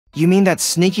You mean that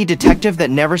sneaky detective that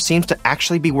never seems to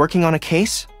actually be working on a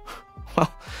case?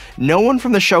 Well, no one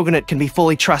from the Shogunate can be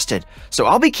fully trusted, so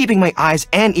I'll be keeping my eyes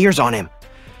and ears on him.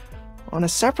 On a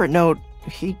separate note,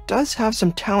 he does have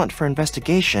some talent for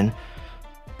investigation.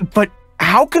 But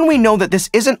how can we know that this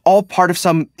isn't all part of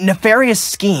some nefarious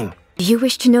scheme? Do you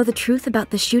wish to know the truth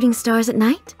about the shooting stars at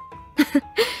night?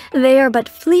 They are but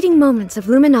fleeting moments of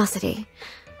luminosity.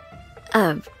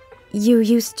 You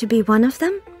used to be one of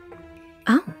them?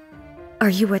 Oh. Are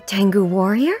you a Tengu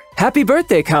warrior? Happy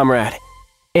birthday, comrade!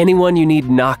 Anyone you need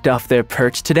knocked off their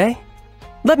perch today?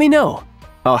 Let me know.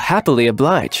 I'll happily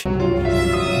oblige.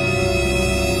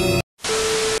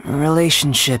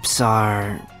 Relationships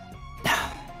are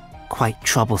quite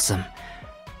troublesome.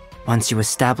 Once you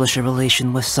establish a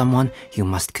relation with someone, you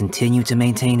must continue to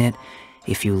maintain it.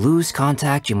 If you lose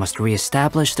contact, you must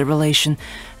re-establish the relation.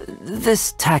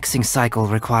 This taxing cycle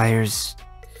requires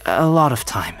a lot of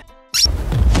time.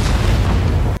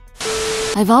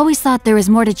 I've always thought there is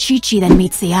more to Chi-Chi than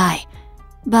meets the eye.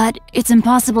 But it's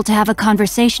impossible to have a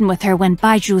conversation with her when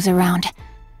Baiju's around.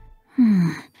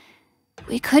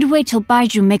 We could wait till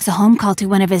Baiju makes a home call to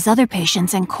one of his other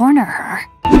patients and corner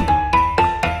her.